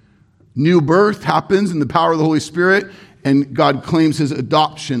both. New birth happens in the power of the Holy Spirit, and God claims his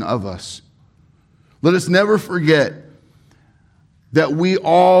adoption of us. Let us never forget that we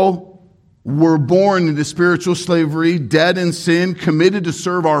all were born into spiritual slavery, dead in sin, committed to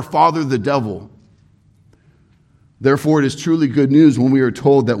serve our father, the devil. Therefore, it is truly good news when we are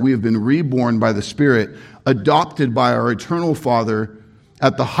told that we have been reborn by the Spirit, adopted by our eternal Father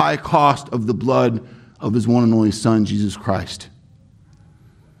at the high cost of the blood of his one and only Son, Jesus Christ.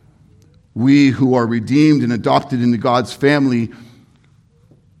 We who are redeemed and adopted into God's family,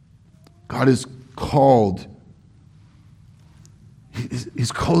 God is called. He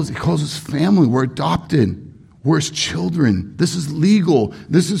calls us family. We're adopted. We're his children. This is legal.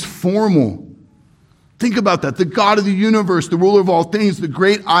 This is formal. Think about that. The God of the universe, the ruler of all things, the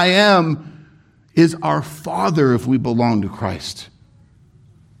great I am, is our Father if we belong to Christ.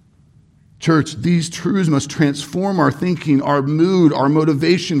 Church, these truths must transform our thinking, our mood, our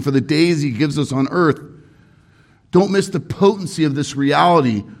motivation for the days he gives us on earth. Don't miss the potency of this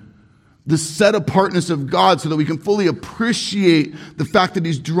reality, the set-apartness of God, so that we can fully appreciate the fact that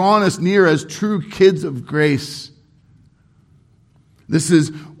he's drawn us near as true kids of grace. This is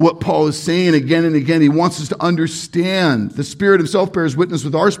what Paul is saying again and again. He wants us to understand. The Spirit himself bears witness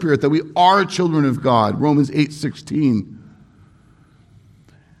with our spirit that we are children of God. Romans 8:16.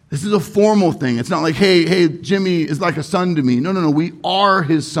 This is a formal thing. It's not like, hey, Jimmy is like a son to me. No. We are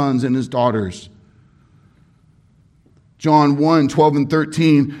his sons and his daughters. John 1:12 and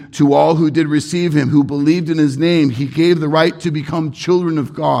 13, to all who did receive him, who believed in his name, he gave the right to become children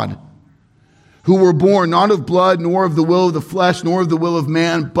of God, who were born not of blood, nor of the will of the flesh, nor of the will of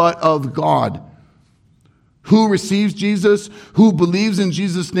man, but of God. Who receives Jesus? Who believes in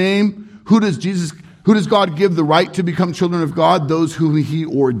Jesus' name? Who does God give the right to become children of God? Those whom he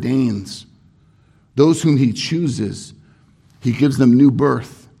ordains. Those whom he chooses. He gives them new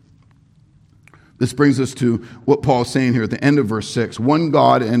birth. This brings us to what Paul is saying here at the end of verse 6. One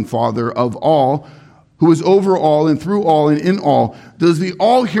God and Father of all, who is over all and through all and in all. Does the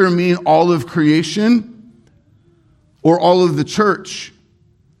all here mean all of creation or all of the church?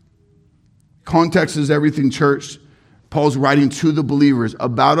 Context is everything, church. Paul's writing to the believers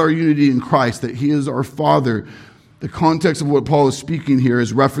about our unity in Christ, that he is our Father. The context of what Paul is speaking here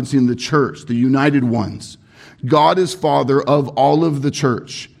is referencing the church, the united ones. God is Father of all of the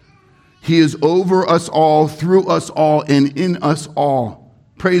church. He is over us all, through us all, and in us all.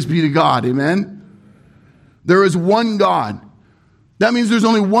 Praise be to God. Amen? There is one God. That means there's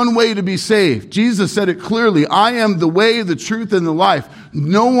only one way to be saved. Jesus said it clearly. I am the way, the truth, and the life.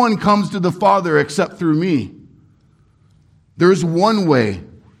 No one comes to the Father except through me. There is one way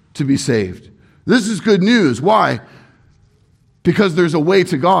to be saved. This is good news. Why? Because there's a way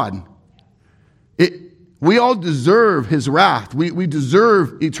to God. We all deserve his wrath. We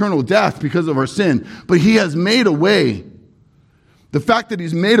deserve eternal death because of our sin. But he has made a way. The fact that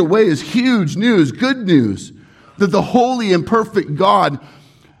he's made a way is huge news, good news. That the holy and perfect God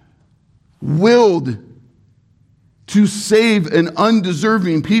willed to save an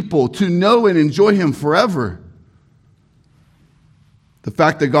undeserving people, to know and enjoy him forever. The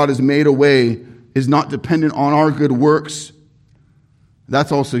fact that God has made a way is not dependent on our good works.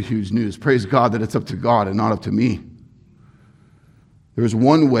 That's also huge news. Praise God that it's up to God and not up to me. There's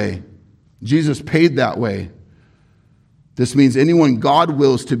one way. Jesus paid that way. This means anyone God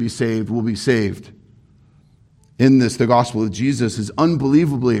wills to be saved will be saved. In this, the gospel of Jesus is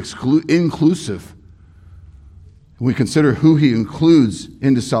unbelievably inclusive. When we consider who he includes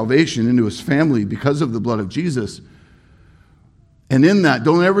into salvation, into his family because of the blood of Jesus. And in that,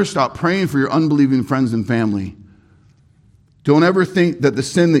 don't ever stop praying for your unbelieving friends and family. Don't ever think that the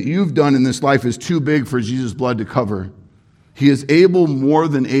sin that you've done in this life is too big for Jesus' blood to cover. He is able, more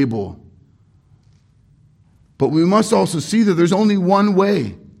than able. But we must also see that there's only one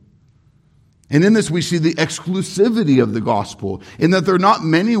way. And in this we see the exclusivity of the gospel, in that there are not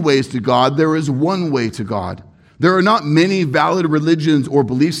many ways to God, there is one way to God. There are not many valid religions or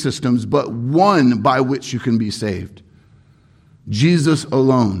belief systems, but one by which you can be saved. Jesus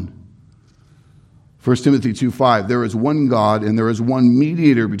alone. 1 Timothy 2:5, there is one God and there is one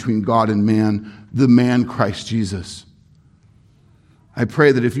mediator between God and man, the man Christ Jesus. I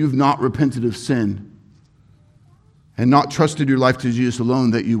pray that if you've not repented of sin and not trusted your life to Jesus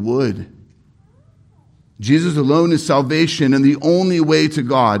alone, that you would. Jesus alone is salvation and the only way to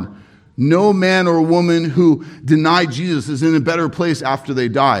God. No man or woman who denied Jesus is in a better place after they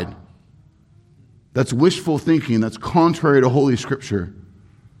died. That's wishful thinking. That's contrary to Holy Scripture.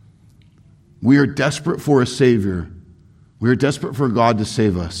 We are desperate for a Savior. We are desperate for God to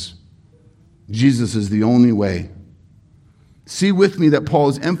save us. Jesus is the only way. See with me that Paul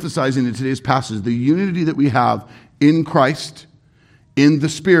is emphasizing in today's passage the unity that we have in Christ, in the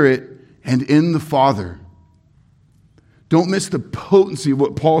Spirit, and in the Father. Don't miss the potency of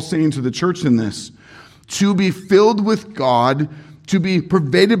what Paul's saying to the church in this. To be filled with God, to be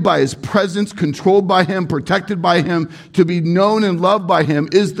pervaded by His presence, controlled by Him, protected by Him, to be known and loved by Him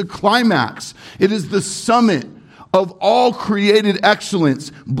is the climax. It is the summit of all created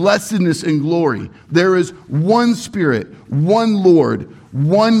excellence, blessedness, and glory. There is one Spirit, one Lord,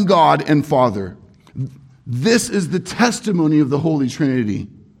 one God and Father. This is the testimony of the Holy Trinity.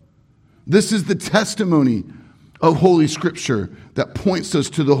 This is the testimony of Holy Scripture that points us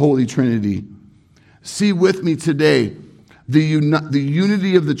to the Holy Trinity. See with me today, the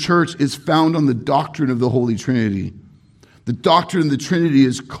unity of the church is found on the doctrine of the Holy Trinity. The doctrine of the Trinity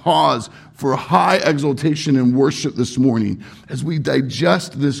is cause for high exaltation and worship this morning as we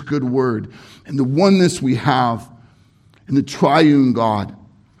digest this good word and the oneness we have in the triune God.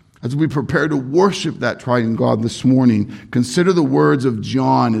 As we prepare to worship that triune God this morning, consider the words of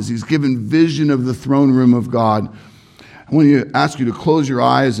John as he's given vision of the throne room of God. I want to ask you to close your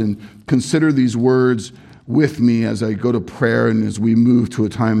eyes and consider these words with me as I go to prayer and as we move to a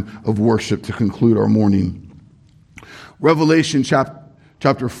time of worship to conclude our morning. Revelation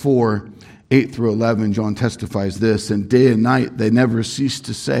chapter 4, 8 through 11, John testifies this, and day and night they never cease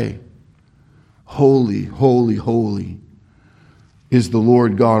to say, Holy, holy, holy is the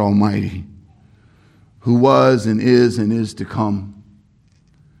Lord God Almighty, who was and is to come.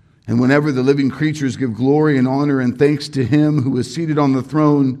 And whenever the living creatures give glory and honor and thanks to Him who is seated on the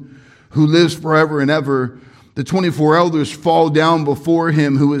throne, who lives forever and ever, the 24 elders fall down before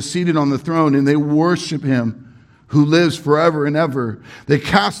Him who is seated on the throne, and they worship Him who lives forever and ever. They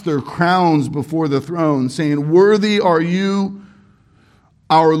cast their crowns before the throne, saying, Worthy are you,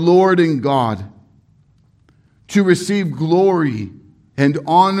 our Lord and God, to receive glory and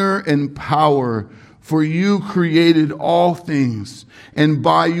honor and power, for you created all things, and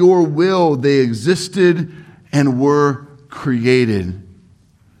by your will they existed and were created.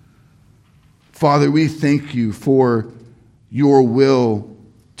 Father, we thank you for your will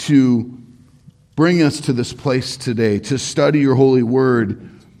to bring us to this place today, to study your holy word,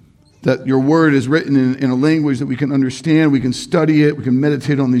 that your word is written in a language that we can understand, we can study it, we can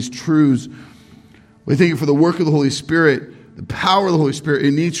meditate on these truths. We thank you for the work of the Holy Spirit, the power of the Holy Spirit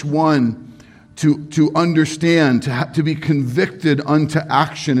in each one to understand, to be convicted unto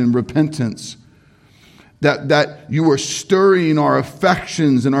action and repentance. That you are stirring our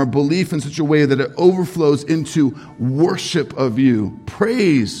affections and our belief in such a way that it overflows into worship of you,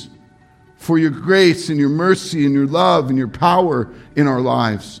 praise for your grace and your mercy and your love and your power in our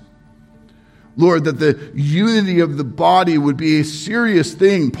lives. Lord, that the unity of the body would be a serious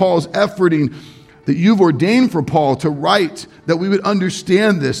thing. Paul's efforting that you've ordained for Paul to write, that we would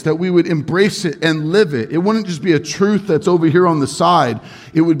understand this, that we would embrace it and live it. It wouldn't just be a truth that's over here on the side.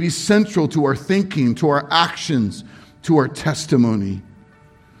 It would be central to our thinking, to our actions, to our testimony.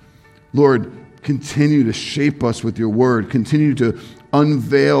 Lord, continue to shape us with your word. Continue to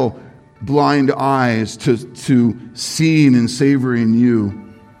unveil blind eyes to seeing and savoring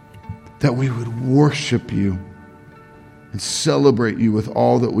you, that we would worship you and celebrate you with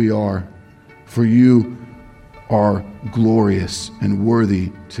all that we are, for you are glorious and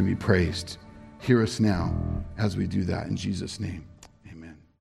worthy to be praised. Hear us now as we do that in Jesus' name.